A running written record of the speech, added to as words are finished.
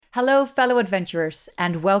Hello, fellow adventurers,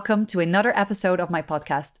 and welcome to another episode of my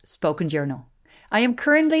podcast, Spoken Journal. I am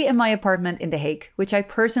currently in my apartment in The Hague, which I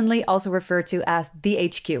personally also refer to as the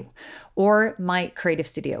HQ, or my creative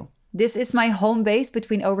studio. This is my home base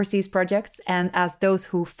between overseas projects, and as those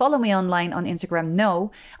who follow me online on Instagram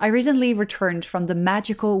know, I recently returned from the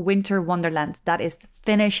magical winter wonderland that is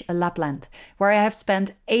Finnish Lapland, where I have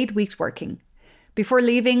spent 8 weeks working. Before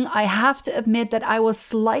leaving, I have to admit that I was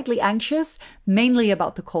slightly anxious, mainly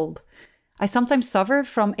about the cold. I sometimes suffer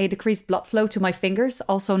from a decreased blood flow to my fingers,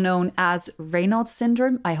 also known as Raynaud's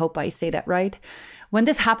syndrome. I hope I say that right. When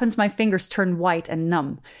this happens, my fingers turn white and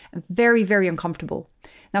numb, and very, very uncomfortable.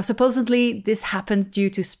 Now, supposedly, this happens due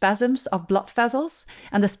to spasms of blood vessels,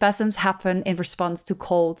 and the spasms happen in response to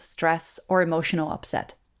cold, stress, or emotional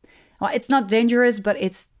upset. Well, it's not dangerous, but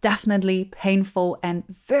it's definitely painful and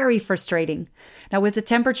very frustrating. Now, with the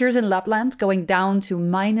temperatures in Lapland going down to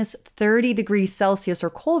minus 30 degrees Celsius or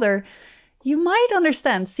colder, you might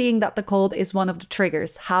understand seeing that the cold is one of the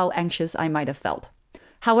triggers, how anxious I might have felt.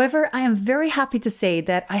 However, I am very happy to say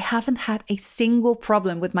that I haven't had a single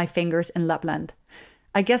problem with my fingers in Lapland.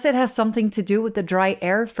 I guess it has something to do with the dry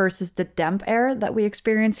air versus the damp air that we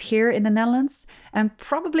experience here in the Netherlands. And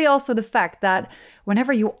probably also the fact that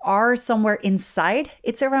whenever you are somewhere inside,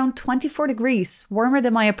 it's around 24 degrees, warmer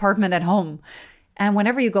than my apartment at home. And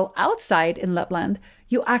whenever you go outside in Lapland,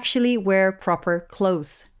 you actually wear proper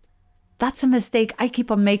clothes. That's a mistake I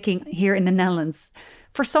keep on making here in the Netherlands.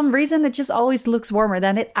 For some reason, it just always looks warmer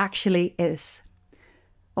than it actually is.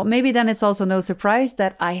 Well, maybe then it's also no surprise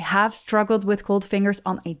that I have struggled with cold fingers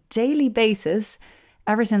on a daily basis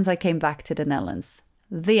ever since I came back to the Netherlands.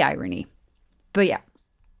 The irony. But yeah,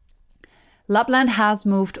 Lapland has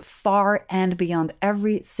moved far and beyond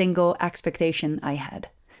every single expectation I had.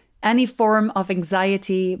 Any form of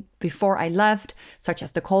anxiety before I left, such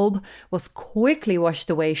as the cold, was quickly washed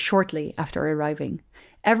away shortly after arriving.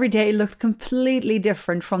 Every day looked completely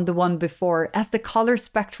different from the one before, as the color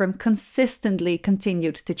spectrum consistently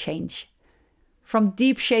continued to change. From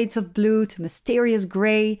deep shades of blue to mysterious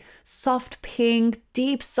gray, soft pink,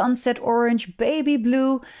 deep sunset orange, baby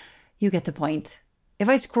blue, you get the point. If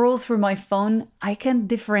I scroll through my phone, I can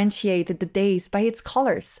differentiate the days by its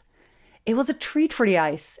colors. It was a treat for the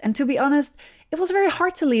eyes, and to be honest, it was very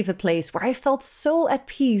hard to leave a place where I felt so at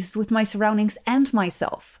peace with my surroundings and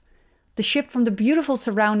myself. The shift from the beautiful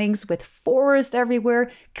surroundings with forest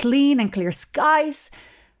everywhere, clean and clear skies,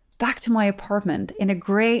 back to my apartment in a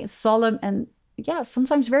grey, solemn and,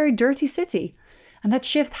 sometimes very dirty city. And that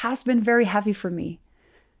shift has been very heavy for me.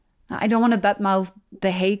 I don't want to badmouth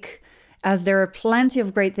The Hague, as there are plenty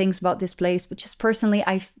of great things about this place, but just personally,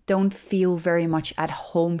 I don't feel very much at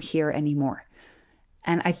home here anymore.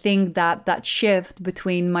 And I think that shift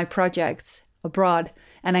between my projects abroad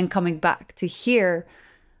and then coming back to here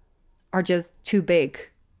are just too big.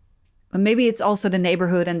 Maybe it's also the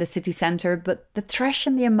neighborhood and the city center, but the trash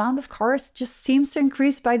and the amount of cars just seems to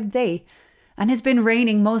increase by the day. And it's been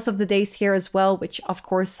raining most of the days here as well, which of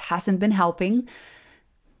course hasn't been helping,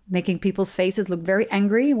 making people's faces look very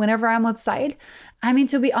angry whenever I'm outside. I mean,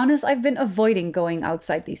 to be honest, I've been avoiding going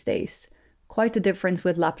outside these days. Quite a difference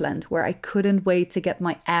with Lapland, where I couldn't wait to get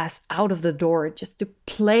my ass out of the door just to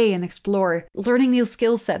play and explore, learning new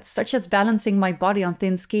skill sets such as balancing my body on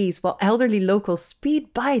thin skis while elderly locals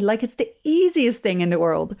speed by like it's the easiest thing in the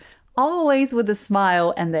world, always with a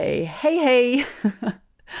smile and a hey.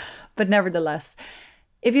 But nevertheless,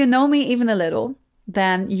 if you know me even a little,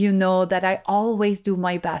 then you know that I always do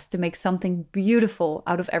my best to make something beautiful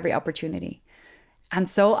out of every opportunity. And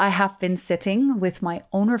so I have been sitting with my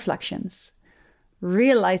own reflections,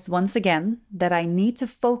 realized once again that I need to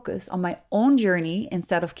focus on my own journey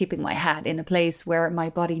instead of keeping my head in a place where my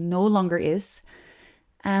body no longer is.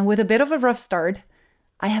 And with a bit of a rough start,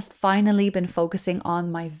 I have finally been focusing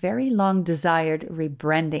on my very long desired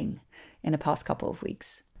rebranding in the past couple of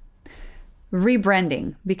weeks.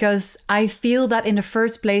 Rebranding, because I feel that in the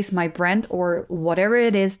first place, my brand or whatever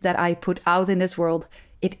it is that I put out in this world,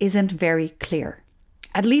 it isn't very clear.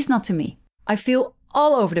 At least not to me. I feel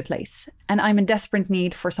all over the place, and I'm in desperate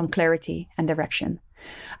need for some clarity and direction.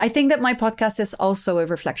 I think that my podcast is also a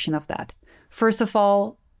reflection of that. First of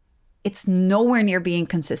all, it's nowhere near being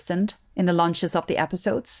consistent in the launches of the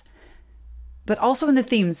episodes, but also in the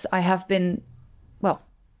themes. I have been,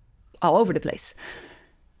 all over the place.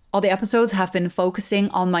 All the episodes have been focusing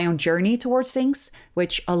on my own journey towards things,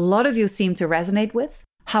 which a lot of you seem to resonate with.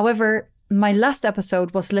 However, my last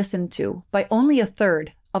episode was listened to by only a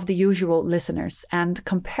third of the usual listeners, and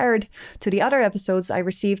compared to the other episodes, I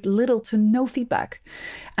received little to no feedback.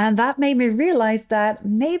 And that made me realize that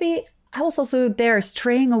maybe I was also there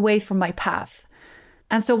straying away from my path.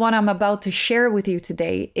 And so what I'm about to share with you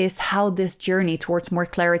today is how this journey towards more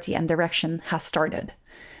clarity and direction has started,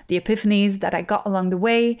 the epiphanies that I got along the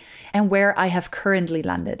way, and where I have currently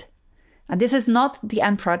landed. And this is not the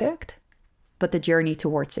end product, but the journey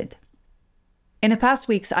towards it. In the past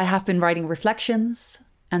weeks, I have been writing reflections,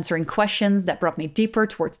 answering questions that brought me deeper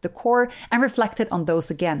towards the core, and reflected on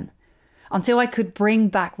those again, until I could bring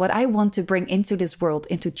back what I want to bring into this world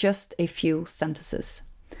into just a few sentences.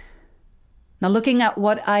 Now, looking at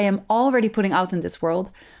what I am already putting out in this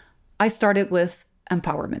world, I started with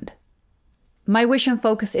empowerment. My wish and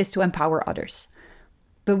focus is to empower others.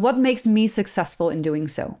 But what makes me successful in doing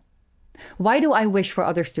so? Why do I wish for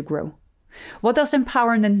others to grow? What does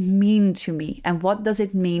empowerment mean to me, and what does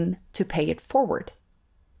it mean to pay it forward?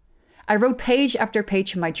 I wrote page after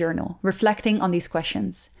page in my journal, reflecting on these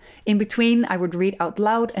questions. In between, I would read out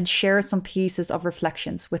loud and share some pieces of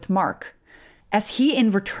reflections with Mark, as he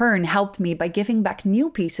in return helped me by giving back new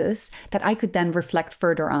pieces that I could then reflect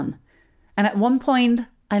further on. And at one point,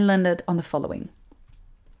 I landed on the following.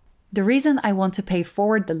 The reason I want to pay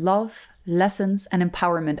forward the love, lessons, and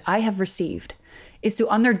empowerment I have received is to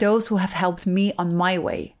honor those who have helped me on my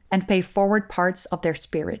way and pay forward parts of their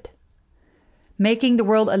spirit, making the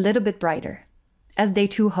world a little bit brighter, as they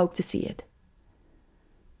too hope to see it.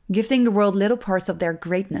 Gifting the world little parts of their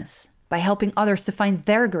greatness by helping others to find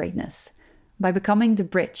their greatness, by becoming the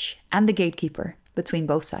bridge and the gatekeeper between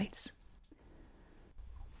both sides.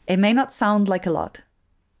 It may not sound like a lot,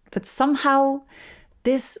 but somehow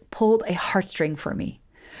this pulled a heartstring for me.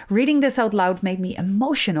 Reading this out loud made me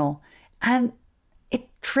emotional, and it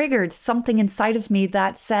triggered something inside of me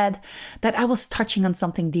that said that I was touching on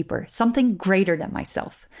something deeper, something greater than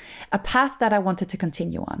myself, a path that I wanted to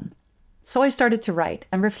continue on. So I started to write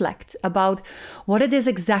and reflect about what it is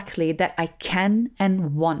exactly that I can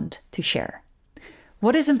and want to share.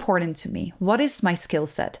 What is important to me? What is my skill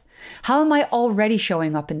set? How am I already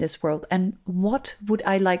showing up in this world? And what would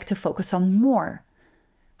I like to focus on more?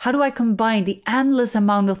 How do I combine the endless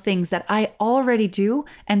amount of things that I already do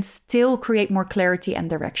and still create more clarity and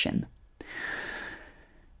direction?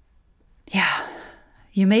 Yeah,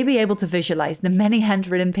 you may be able to visualize the many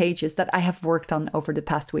handwritten pages that I have worked on over the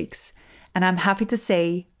past weeks. And I'm happy to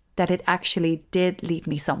say that it actually did lead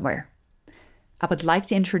me somewhere. I would like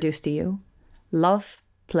to introduce to you love,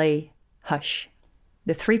 play, hush,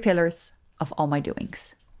 the 3 pillars of all my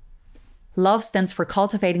doings. Love stands for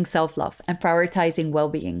cultivating self-love and prioritizing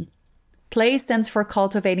well-being. Play stands for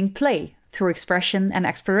cultivating play through expression and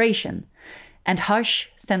exploration. And hush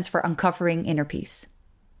stands for uncovering inner peace.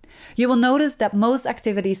 You will notice that most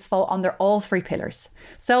activities fall under all 3 pillars.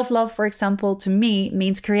 Self-love, for example, to me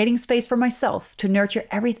means creating space for myself to nurture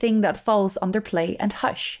everything that falls under play and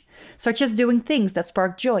hush, such as doing things that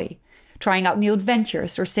spark joy, trying out new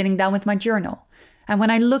adventures, or sitting down with my journal. And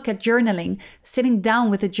when I look at journaling, sitting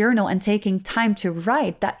down with a journal and taking time to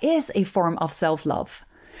write, that is a form of self-love.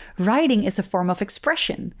 Writing is a form of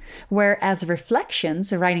expression, whereas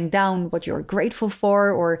reflections, writing down what you're grateful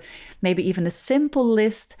for, or maybe even a simple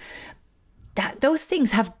list, those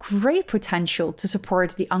things have great potential to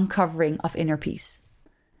support the uncovering of inner peace.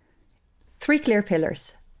 3 clear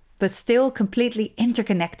pillars, but still completely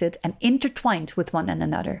interconnected and intertwined with one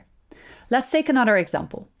another. Let's take another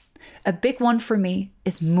example. A big one for me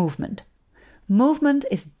is movement. Movement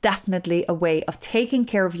is definitely a way of taking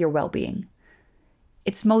care of your well-being.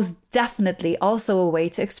 It's most definitely also a way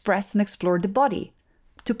to express and explore the body,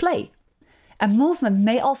 to play. And movement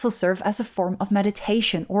may also serve as a form of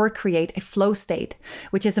meditation or create a flow state,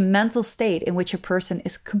 which is a mental state in which a person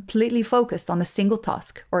is completely focused on a single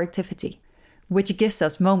task or activity, which gives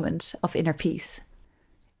us moments of inner peace.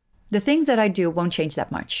 The things that I do won't change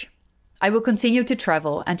that much. I will continue to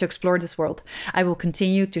travel and to explore this world. I will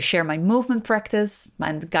continue to share my movement practice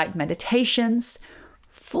and guide meditations,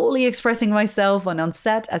 fully expressing myself when on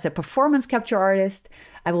set as a performance capture artist.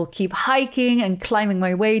 I will keep hiking and climbing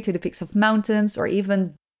my way to the peaks of mountains, or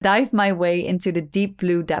even dive my way into the deep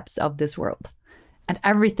blue depths of this world, and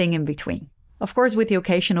everything in between. Of course, with the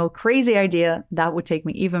occasional crazy idea that would take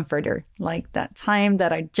me even further, like that time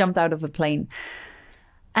that I jumped out of a plane.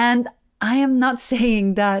 And I am not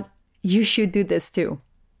saying that you should do this too.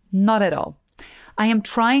 Not at all. I am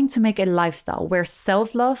trying to make a lifestyle where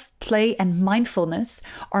self-love, play, and mindfulness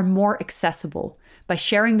are more accessible by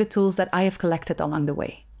sharing the tools that I have collected along the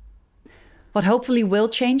way. What hopefully will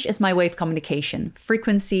change is my way of communication,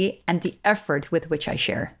 frequency, and the effort with which I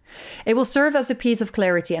share. It will serve as a piece of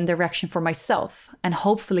clarity and direction for myself, and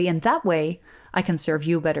hopefully in that way, I can serve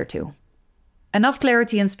you better too. Enough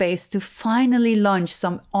clarity and space to finally launch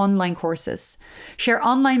some online courses, share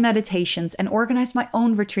online meditations, and organize my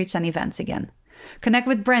own retreats and events again. Connect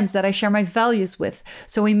with brands that I share my values with,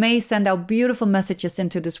 so we may send out beautiful messages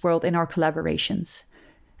into this world in our collaborations.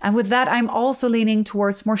 And with that, I'm also leaning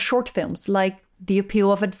towards more short films like The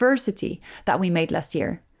Appeal of Adversity that we made last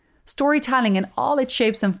year. Storytelling in all its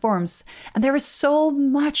shapes and forms. And there is so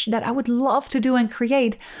much that I would love to do and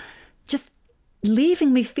create, just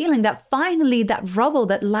leaving me feeling that finally that rubble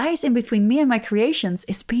that lies in between me and my creations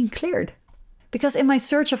is being cleared. Because in my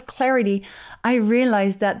search of clarity, I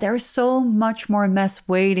realized that there is so much more mess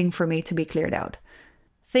waiting for me to be cleared out.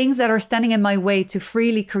 Things that are standing in my way to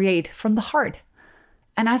freely create from the heart.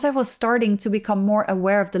 And as I was starting to become more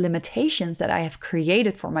aware of the limitations that I have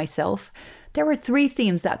created for myself, there were 3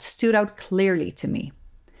 themes that stood out clearly to me.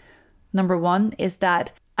 Number 1 is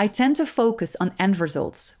that I tend to focus on end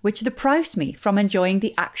results, which deprives me from enjoying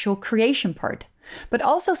the actual creation part, but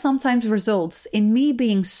also sometimes results in me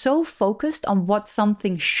being so focused on what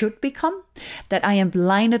something should become that I am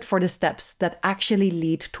blinded for the steps that actually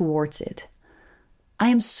lead towards it. I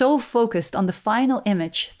am so focused on the final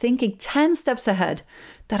image, thinking 10 steps ahead,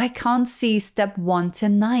 that I can't see step 1 to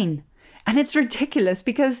 9. And it's ridiculous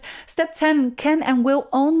because step 10 can and will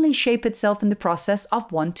only shape itself in the process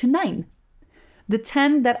of 1 to 9. The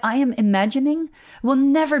 10 that I am imagining will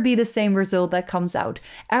never be the same result that comes out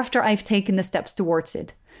after I've taken the steps towards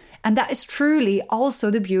it. And that is truly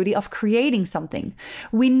also the beauty of creating something.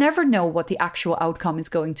 We never know what the actual outcome is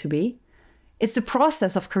going to be. It's the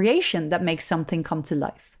process of creation that makes something come to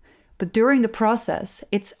life. But during the process,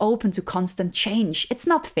 it's open to constant change. It's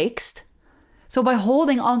not fixed. So by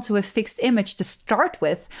holding on to a fixed image to start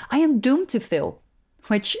with, I am doomed to fail.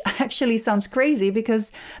 Which actually sounds crazy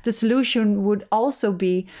because the solution would also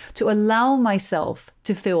be to allow myself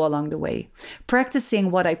to fail along the way, practicing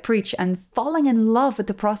what I preach and falling in love with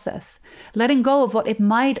the process, letting go of what it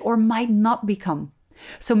might or might not become.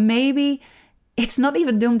 So maybe it's not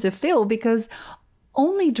even doomed to fail because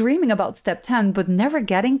only dreaming about step 10 but never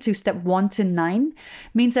getting to step 1 to 9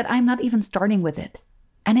 means that I'm not even starting with it.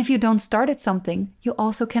 And if you don't start at something, you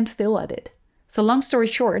also can't fail at it. So long story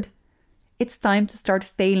short, it's time to start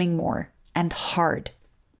failing more and hard.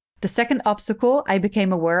 The second obstacle I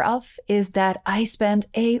became aware of is that I spend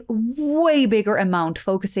a way bigger amount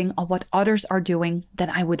focusing on what others are doing than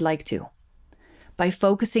I would like to. By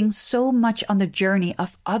focusing so much on the journey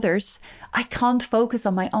of others, I can't focus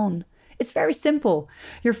on my own. It's very simple.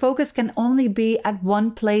 Your focus can only be at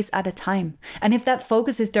one place at a time. And if that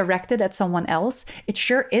focus is directed at someone else, it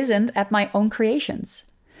sure isn't at my own creations.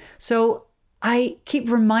 So I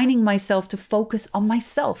keep reminding myself to focus on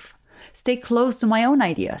myself, stay close to my own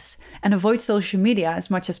ideas, and avoid social media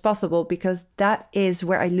as much as possible because that is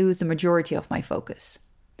where I lose the majority of my focus.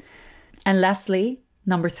 And lastly,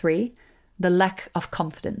 number 3, the lack of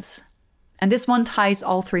confidence. And this one ties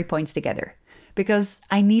all 3 points together because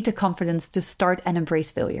I need the confidence to start and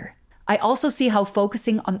embrace failure. I also see how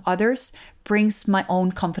focusing on others brings my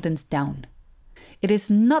own confidence down. It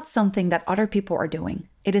is not something that other people are doing.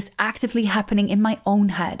 It is actively happening in my own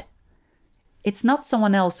head. It's not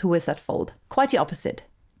someone else who is at fault, quite the opposite.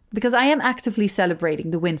 Because I am actively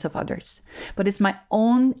celebrating the wins of others. But it's my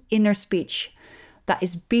own inner speech that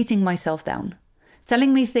is beating myself down,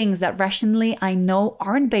 telling me things that rationally I know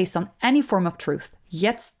aren't based on any form of truth,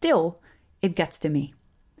 yet still it gets to me.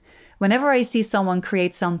 Whenever I see someone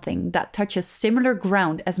create something that touches similar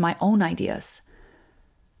ground as my own ideas,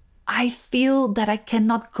 I feel that I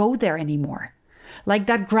cannot go there anymore. Like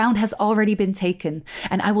that ground has already been taken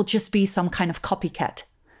and I will just be some kind of copycat.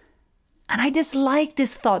 And I dislike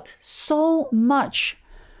this thought so much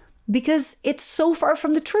because it's so far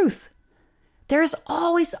from the truth. There's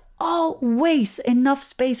always enough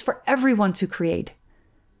space for everyone to create.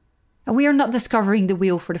 And we are not discovering the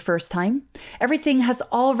wheel for the first time. Everything has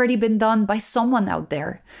already been done by someone out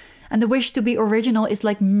there. And the wish to be original is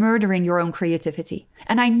like murdering your own creativity.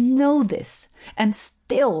 And I know this, and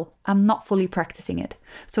still I'm not fully practicing it.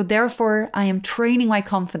 So therefore, I am training my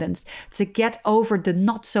confidence to get over the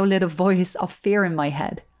not so little voice of fear in my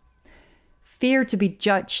head. Fear to be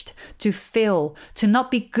judged, to fail, to not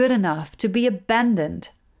be good enough, to be abandoned.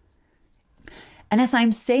 And as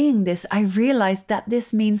I'm saying this, I realize that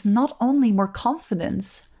this means not only more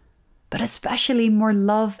confidence, but especially more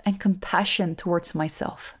love and compassion towards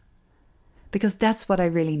myself. Because that's what I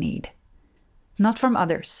really need. Not from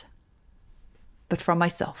others, but from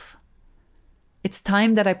myself. It's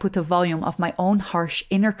time that I put the volume of my own harsh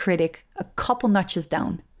inner critic a couple notches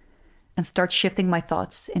down and start shifting my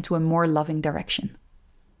thoughts into a more loving direction.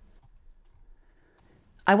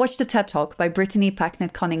 I watched a TED Talk by Brittany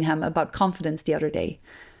Packnett Cunningham about confidence the other day.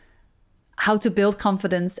 How to build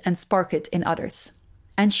confidence and spark it in others.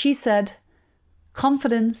 And she said,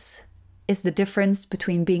 confidence is the difference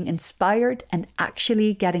between being inspired and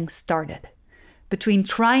actually getting started, between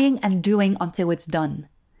trying and doing until it's done.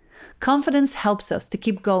 Confidence helps us to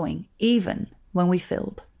keep going, even when we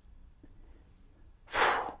failed.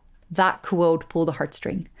 That quote pulled a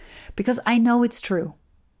heartstring, because I know it's true.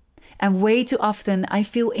 And way too often, I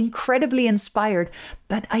feel incredibly inspired,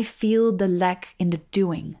 but I feel the lack in the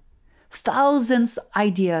doing. Thousands of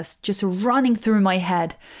ideas just running through my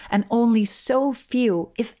head, and only so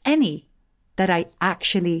few, if any, that I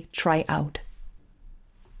actually try out.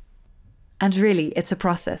 And really, it's a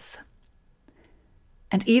process.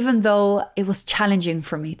 And even though it was challenging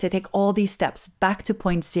for me to take all these steps back to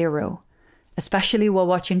point zero, especially while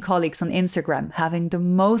watching colleagues on Instagram having the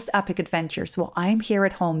most epic adventures while I'm here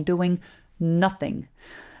at home doing nothing.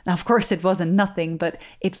 Now, of course, it wasn't nothing, but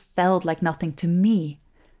it felt like nothing to me.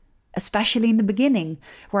 Especially in the beginning,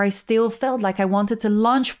 where I still felt like I wanted to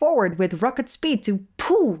launch forward with rocket speed to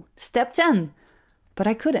step 10, but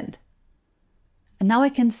I couldn't. And now I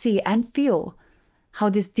can see and feel how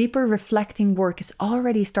this deeper reflecting work is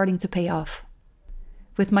already starting to pay off.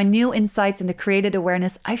 With my new insights and the created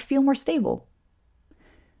awareness, I feel more stable.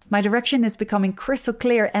 My direction is becoming crystal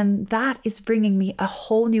clear, and that is bringing me a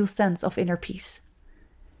whole new sense of inner peace.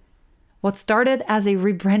 What started as a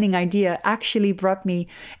rebranding idea actually brought me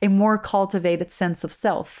a more cultivated sense of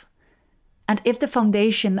self. And if the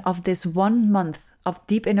foundation of this 1 month of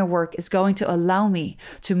deep inner work is going to allow me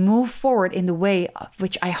to move forward in the way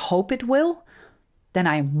which I hope it will, then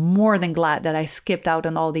I'm more than glad that I skipped out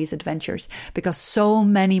on all these adventures, because so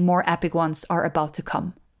many more epic ones are about to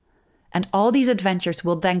come. And all these adventures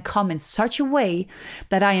will then come in such a way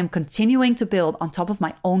that I am continuing to build on top of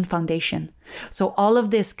my own foundation. So all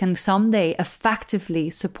of this can someday effectively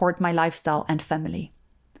support my lifestyle and family.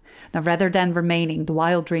 Now, rather than remaining the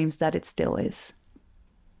wild dreams that it still is.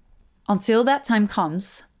 Until that time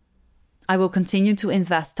comes, I will continue to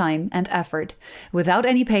invest time and effort without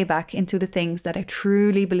any payback into the things that I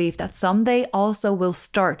truly believe that someday also will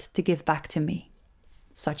start to give back to me,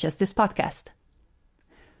 such as this podcast.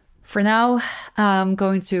 For now, I'm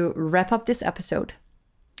going to wrap up this episode,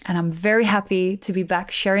 and I'm very happy to be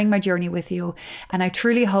back sharing my journey with you, and I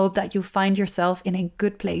truly hope that you find yourself in a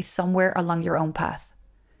good place somewhere along your own path.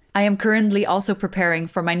 I am currently also preparing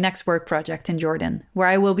for my next work project in Jordan, where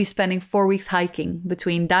I will be spending 4 weeks hiking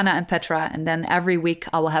between Dana and Petra, and then every week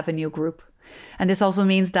I will have a new group. And this also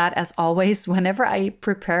means that, as always, whenever I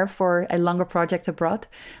prepare for a longer project abroad,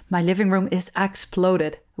 my living room is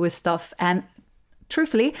exploded with stuff, and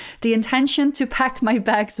truthfully, the intention to pack my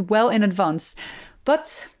bags well in advance.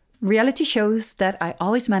 But reality shows that I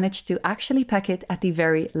always manage to actually pack it at the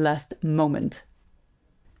very last moment.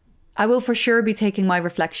 I will for sure be taking my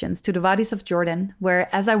reflections to the Wadis of Jordan, where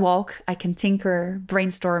as I walk, I can tinker,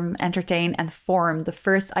 brainstorm, entertain, and form the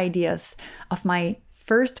first ideas of my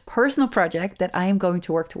first personal project that I am going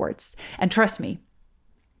to work towards. And trust me,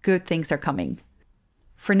 good things are coming.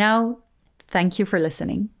 For now, thank you for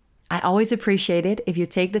listening. I always appreciate it if you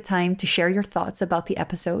take the time to share your thoughts about the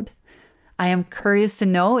episode. I am curious to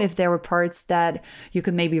know if there were parts that you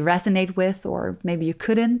could maybe resonate with, or maybe you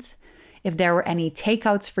couldn't. If there were any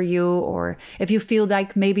takeouts for you, or if you feel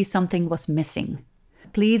like maybe something was missing.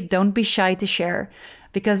 Please don't be shy to share,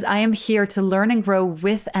 because I am here to learn and grow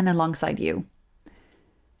with and alongside you.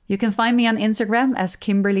 You can find me on Instagram as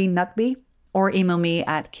Kimberly Nutby, or email me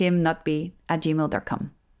at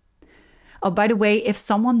kimnutby@gmail.com. Oh, by the way, if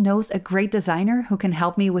someone knows a great designer who can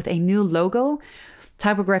help me with a new logo,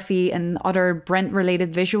 typography, and other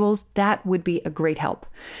brand-related visuals, that would be a great help,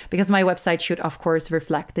 because my website should, of course,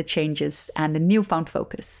 reflect the changes and the newfound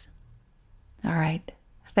focus. All right.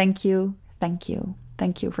 Thank you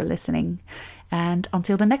for listening. And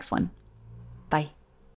until the next one, bye.